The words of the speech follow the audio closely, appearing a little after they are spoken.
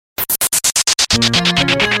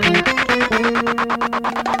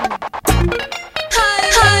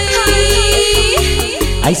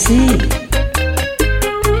Ay, sí.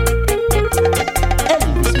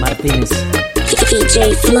 Elvis Martínez.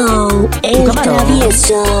 DJ Flow, el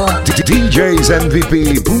Travieso.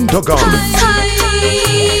 DJsMVP.com.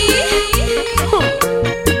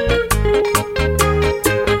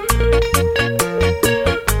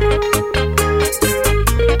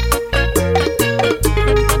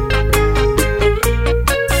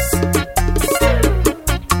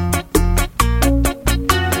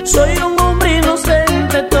 Soy un hombre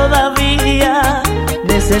inocente todavía.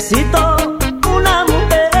 Necesito una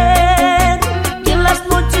mujer que en las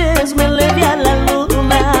noches me eleve a la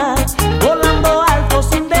luna, volando alto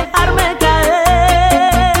sin dejarme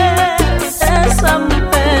caer. Esa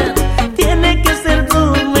mujer tiene que ser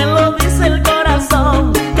tú, me lo dice el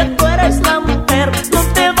corazón, que tú eres la mujer. No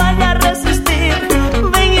te vayas a resistir,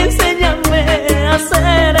 ven y enséñame a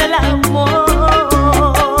hacer el amor.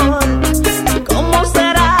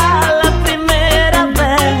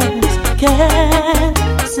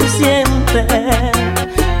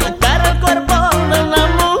 Tocar el cuerpo de una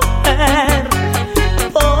mujer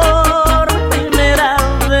por primera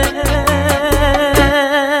vez.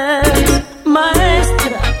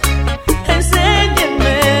 Maestra,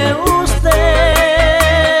 enséñeme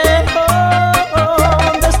usted,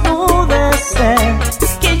 desnúdese,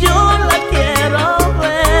 que yo la quiero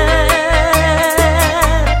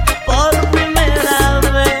ver por primera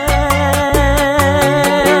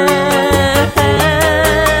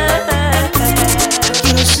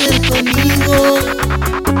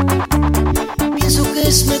Pienso que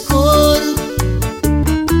es mejor.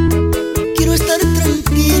 Quiero estar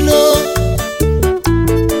tranquilo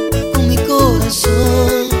con mi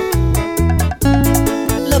corazón.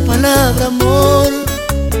 La palabra amor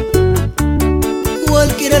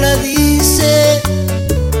cualquiera la dice,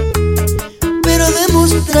 pero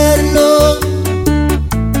demostrarlo,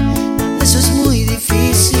 eso es muy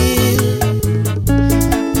difícil.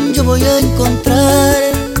 Yo voy a encontrar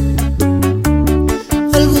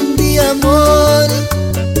algún día amor,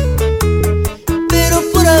 pero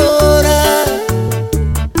por ahora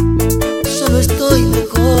solo estoy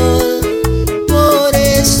mejor. Por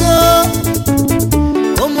eso,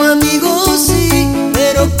 como amigo sí,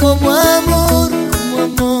 pero como amor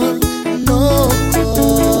no.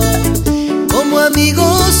 Como amigo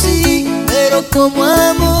sí, pero como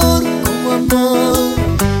amor no.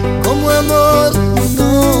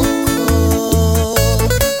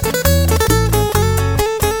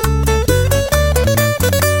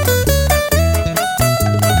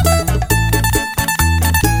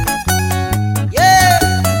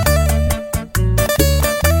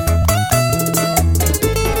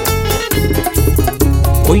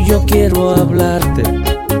 Hoy yo quiero hablarte,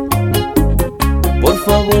 por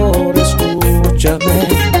favor escúchame.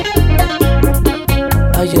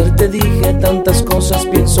 Ayer te dije tantas cosas,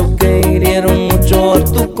 pienso que hirieron mucho a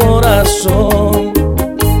tu corazón.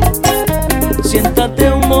 Siéntate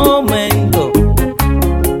un momento,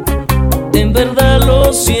 en verdad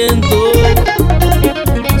lo siento.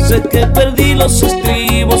 Sé que perdí los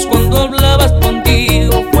estribos cuando hablabas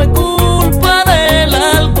contigo, fue culpa del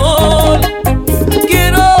alcohol.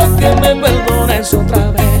 Que me perdones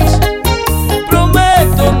otra vez,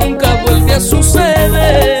 prometo nunca vuelve a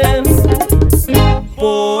suceder.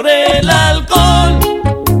 Por el alcohol,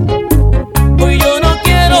 hoy yo no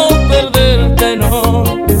quiero perderte, no.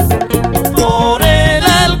 Por el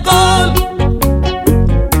alcohol,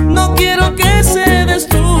 no quiero que se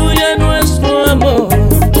destruya nuestro amor.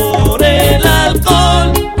 Por el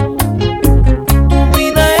alcohol, tu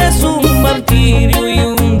vida es un martirio y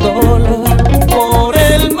un dolor. Por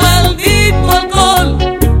el alcohol,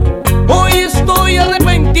 hoy estoy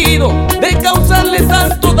arrepentido de causarle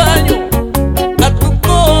tanto daño a tu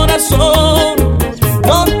corazón.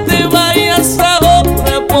 No te vayas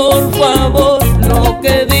ahora, por favor. Lo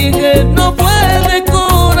que dije no fue de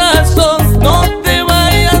corazón. No te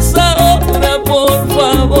vayas ahora, por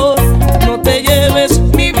favor. No te lleves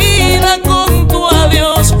mi vida con tu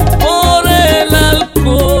adiós por el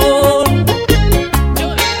alcohol.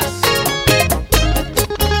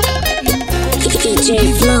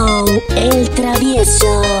 DJ Flow, el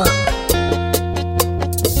Travieso.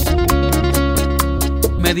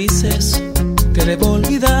 Me dices que debo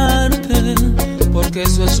olvidarte, porque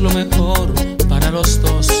eso es lo mejor para los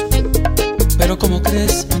dos. Pero ¿cómo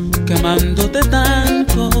crees que amándote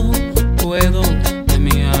tanto puedo de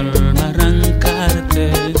mi alma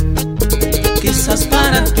arrancarte? Quizás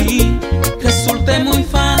para ti resulte muy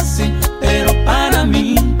fácil, pero para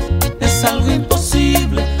mí es algo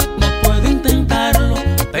imposible. No puedo intentarlo,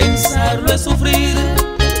 pensar obligarlo a sufrir.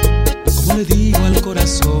 ¿Cómo le digo al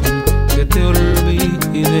corazón que te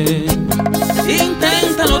olvide?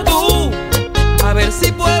 Inténtalo tú, a ver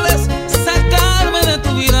si puedes sacarme de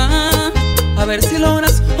tu vida, a ver si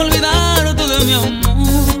logras olvidarte de mi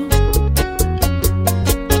amor,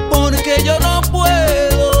 porque yo no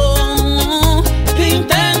puedo.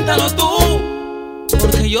 Inténtalo tú,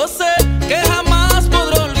 porque yo sé que jamás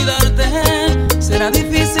podré olvidarte. Será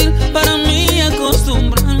difícil para mí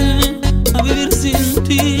acostumbrarme a vivir sin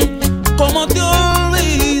ti. ¿Cómo te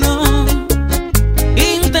olvido?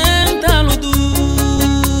 Inténtalo tú.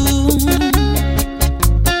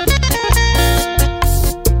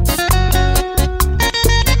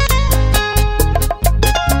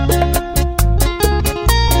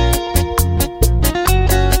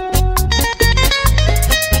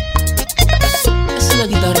 Es la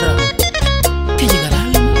guitarra que llegará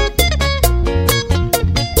al alma.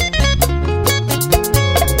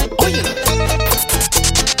 Óyelo.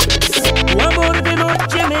 Tu amor de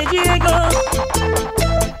noche me llegó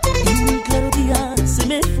y un claro día se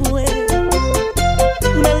me fue.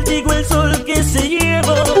 Maldigo el sol que se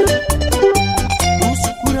llevó tus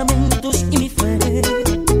juramentos y mi fe.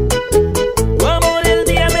 Tu amor el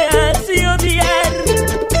día me hace odiar,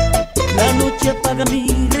 la noche apaga mi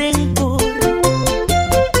rencor,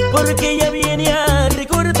 porque ella viene a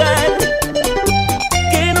recordar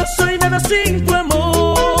que no soy nada sin tu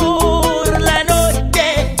amor. La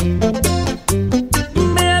noche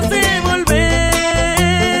me hace volver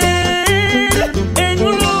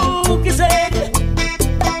enloquecer.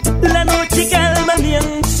 La noche calma mi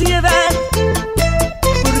ansiedad,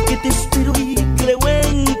 porque te espero y creo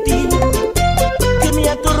en ti, que me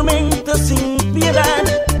atormenta sin piedad,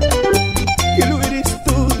 que lo eres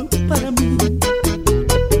todo para mí.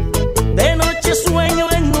 De noche sueño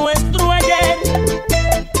en nuestro ayer,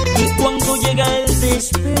 y cuando llega el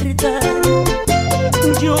despertar,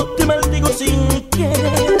 yo te maldigo sin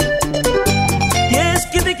querer. Y es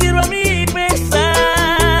que te quiero a mi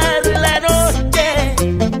pesar. La noche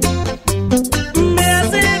me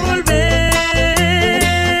hace volver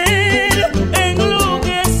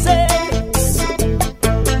enloquecer.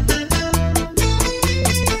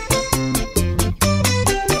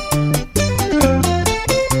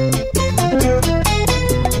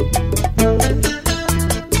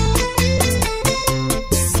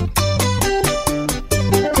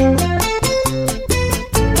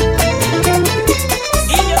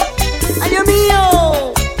 ¡Ay, Dios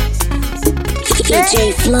mío!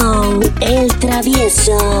 DJ Flow, el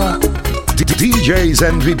travieso.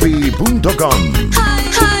 DJsNVP.com.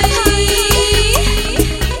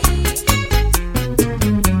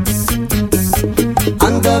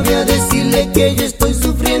 Anda, ve a decirle que yo estoy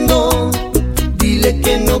sufriendo. Dile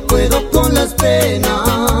que no puedo con las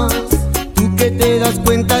penas. Tú que te das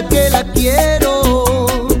cuenta que la quiero.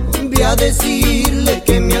 Ve a decirle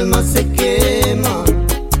que mi alma se quema.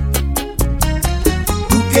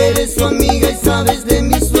 Tú que eres su amiga y sabes de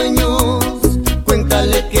mis sueños,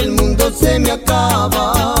 cuéntale que el mundo se me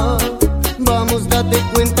acaba. Vamos, date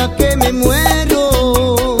cuenta que me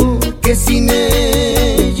muero, que sin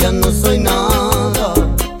ella no soy nada.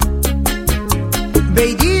 Ve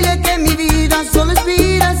y dile que mi vida solo es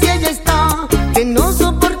vida si ella está, que no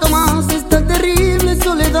soporto más esta terrible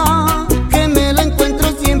soledad, que me la encuentro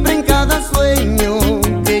siempre en cada sueño,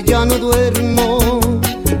 que ya no duermo,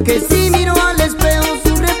 que si miro al espejo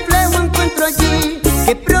su reflejo encuentro allí,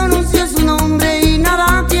 que pronuncio su nombre y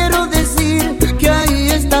nada quiero decir, que ahí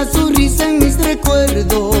está su risa en mis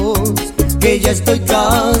recuerdos, que ya estoy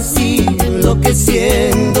casi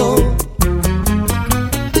enloqueciendo.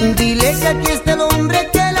 Dile que aquí está el hombre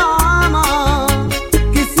que la ama,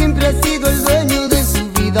 que siempre ha sido el dueño de su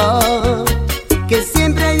vida, que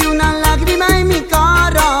siempre hay una lágrima en mi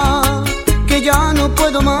cara, que ya no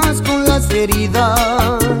puedo más con las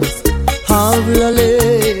heridas.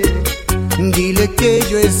 Háblale, dile que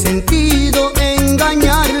yo he sentido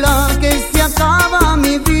engañarla, que se acaba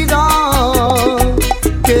mi vida,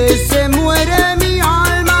 que se muere mi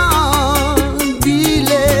alma.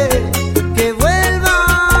 Dile que vuelva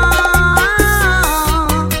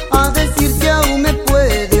a decir que aún me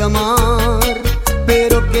puede amar,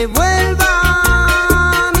 pero que vuelva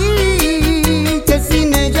a mí, que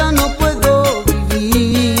sin ella no puedo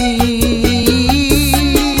vivir.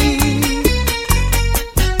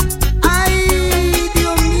 Ay,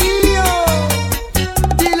 Dios mío,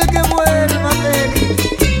 dile que vuelva a ver.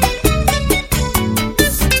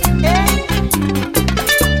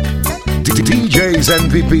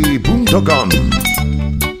 DJsNVP.com.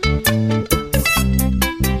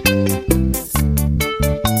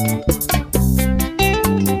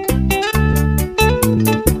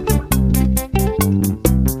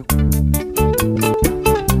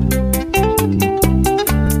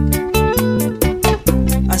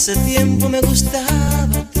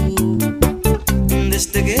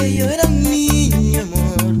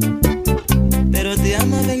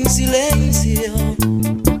 silencio.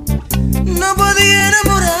 No podía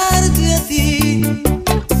enamorarte a ti,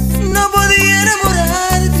 no podía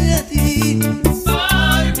enamorarte a ti.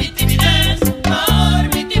 Por mi timidez, por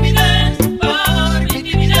mi timidez, por mi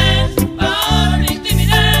timidez, por mi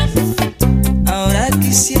timidez. Ahora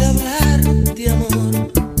quisiera hablar de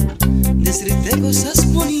amor, decirte cosas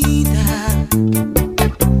bonitas,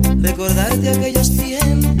 recordarte aquellos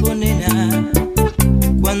tiempos, nena,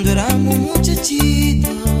 cuando éramos muchachitos,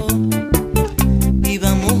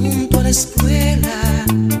 íbamos junto a la escuela,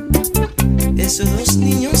 esos dos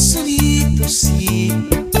niños solitos, sí,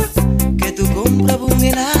 que tú comprabas un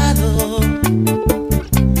helado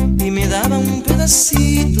y me daba un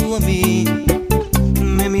pedacito a mí,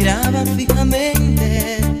 me miraba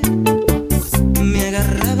fijamente, me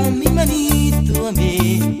agarraba mi manito a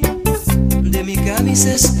mí, de mi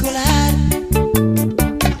camisa escolar,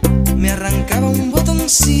 me arrancaba un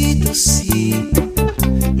botoncito, sí,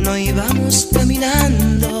 nos íbamos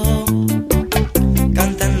caminando,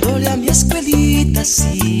 cantándole a mi escuelita,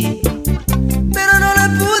 sí, pero no le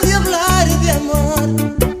pude hablar de amor,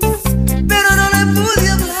 pero no le pude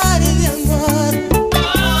hablar de amor.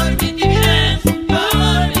 Por mi timidez,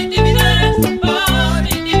 por mi timidez, por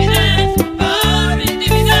mi timidez, por mi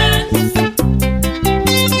timidez.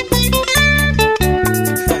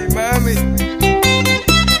 Ay, mami,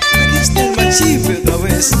 aquí está el machife otra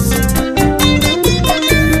vez.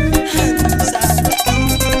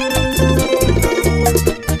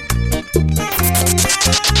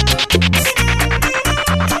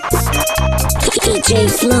 DJ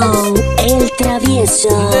Flow, el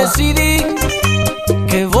Travieso. Decidí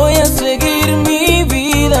que voy a seguir mi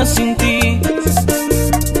vida sin ti.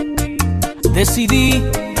 Decidí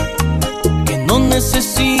que no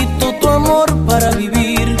necesito tu amor para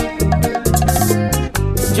vivir.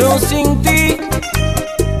 Yo sin ti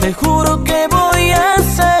te juro que voy a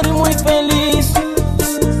ser muy feliz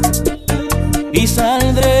y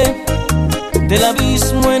saldré del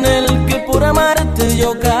abismo en el que por amarte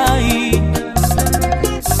yo caí.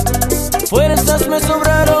 Fuerzas me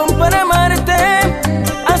sobraron para amarte,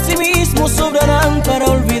 asimismo sobrarán para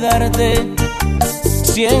olvidarte.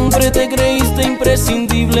 Siempre te creíste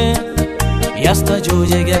imprescindible y hasta yo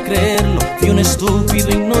llegué a creerlo. Fui un estúpido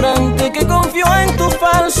ignorante que confió en tu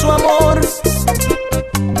falso amor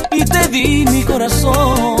y te di mi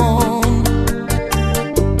corazón,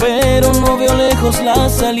 pero no veo lejos la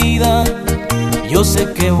salida. Yo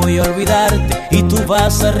sé que voy a olvidarte y tú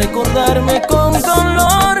vas a recordarme con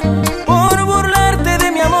dolor, por burlarte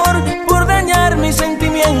de mi amor, por dañar mis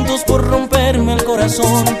sentimientos, por romperme el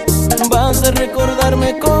corazón. Vas a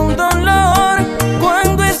recordarme con dolor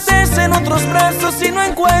cuando estés en otros brazos y no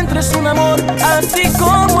encuentres un amor así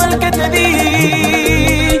como el que te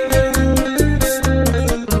di.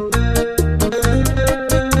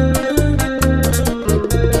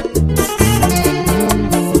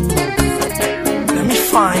 Let me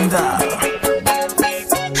find out.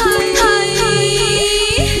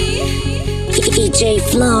 DJ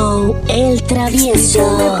Flow, el Travieso.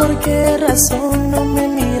 Dígame por qué razón no me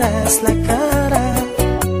miras la cara.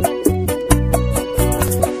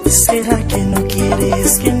 ¿Será que no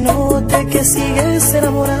quieres que note que sigues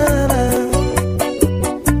enamorada?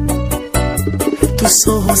 Tus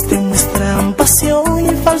ojos demuestran pasión y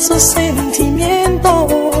falsos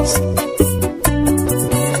sentimientos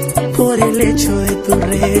por el hecho de tu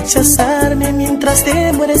rechazarme mientras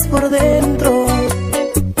te mueres por dentro.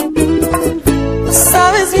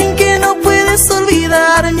 Sabes bien que no puedes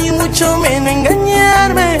olvidar ni mucho menos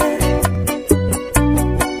engañarme.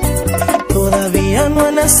 Todavía no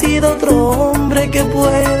ha nacido otro hombre que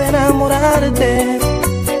pueda enamorarte.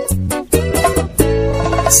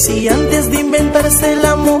 Si antes de inventarse el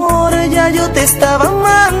amor ya yo te estaba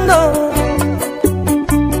amando,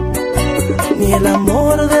 ni el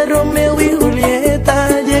amor de Romeo y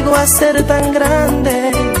Julieta llegó a ser tan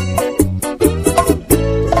grande.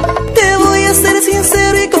 Te voy a ser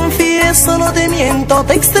sincero y confieso, no te miento,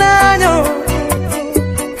 te extraño.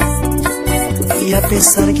 Y a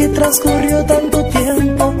pesar que transcurrió tanto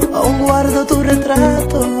tiempo, aún guardo tu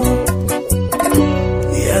retrato.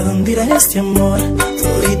 ¿Y a dónde irá este amor?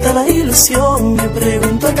 Todita la ilusión, me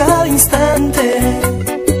pregunto a cada instante.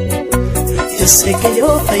 Yo sé que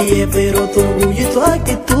yo fallé, pero tu orgullo y tu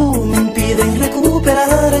actitud me impiden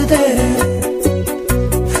recuperarte.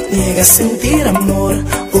 Niegas sentir amor,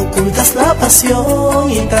 ocultas la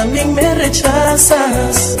pasión y también me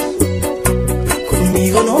rechazas.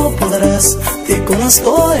 Conmigo no podrás, te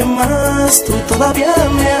conozco de más, tú todavía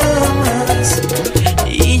me amas.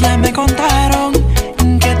 Y ya me contaron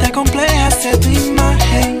que te complejas de tu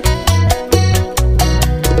imagen.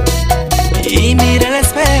 Y mira el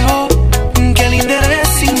espejo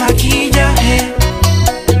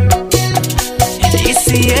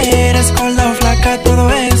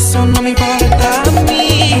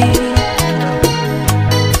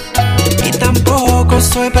tampoco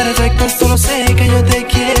soy perfecto, solo sé que yo te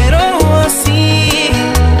quiero así.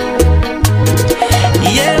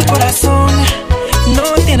 Y el corazón no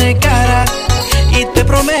tiene cara, y te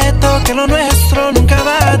prometo que lo nuestro nunca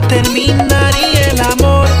va a terminar. Y el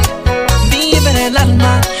amor vive en el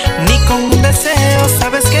alma, ni con un deseo,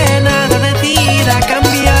 sabes que nada de ti la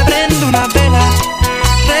cambia. Prende una vela,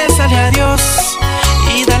 rézale a Dios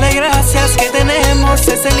y dale gracias que tenemos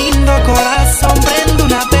ese lindo corazón. Prende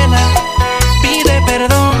una vela, pide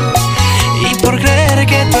perdón, y por creer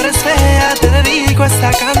que tú eres fea te dedico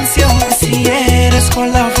esta canción. Si eres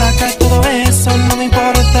gorda o flaca, todo eso no me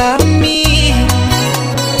importa a mí.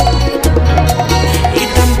 Y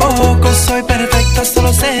tampoco soy perfecto,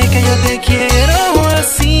 solo sé que yo te quiero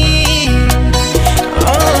así.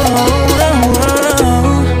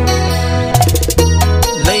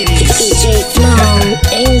 Ladies, DJ Flow,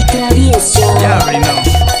 el travieso. you already know.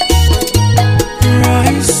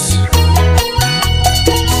 Rise,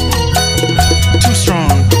 too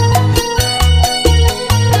strong.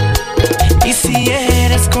 Y si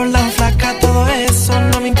eres con la flaca, todo eso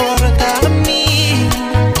no me importa a mí.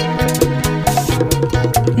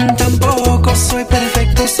 Tampoco soy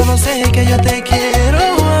perfecto, solo sé que yo te quiero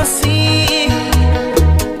así.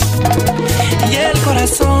 Y el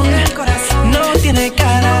corazón no tiene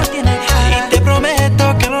cara, y te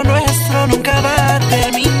prometo que lo nuestro nunca va a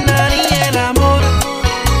terminar. Y el amor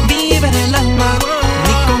vive en el alma,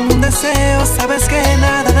 ni con un deseo, sabes que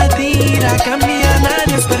nada de ti la cambia.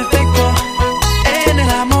 Nadie es perfecto en el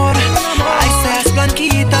amor, ay, seas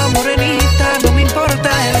blanquita, morenita, no me importa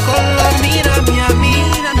el color. Mírame a mí,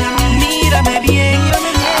 mírame bien,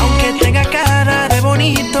 aunque tenga cara de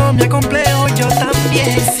bonito, me acomplejo yo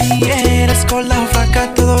también. Si eres gorda o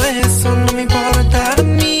flaca, todo eso no me importa a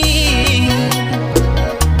mí.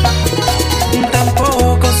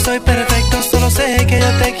 Tampoco soy perfecto, solo sé que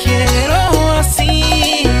yo te quiero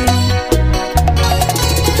así.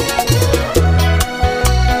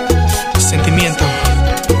 Sentimiento,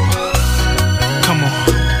 come on.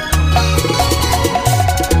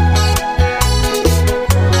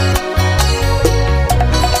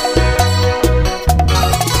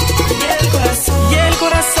 Y el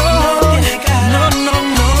corazón no tiene cara, no,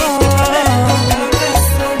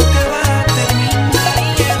 nunca va a terminar.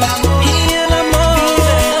 Y el amor,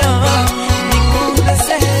 ni con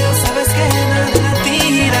deseo, sabes que nada de ti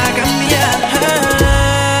irá a cambiar.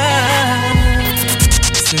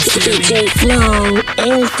 DJ Flow,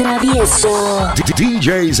 el travieso.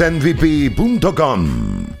 DJsNVP.com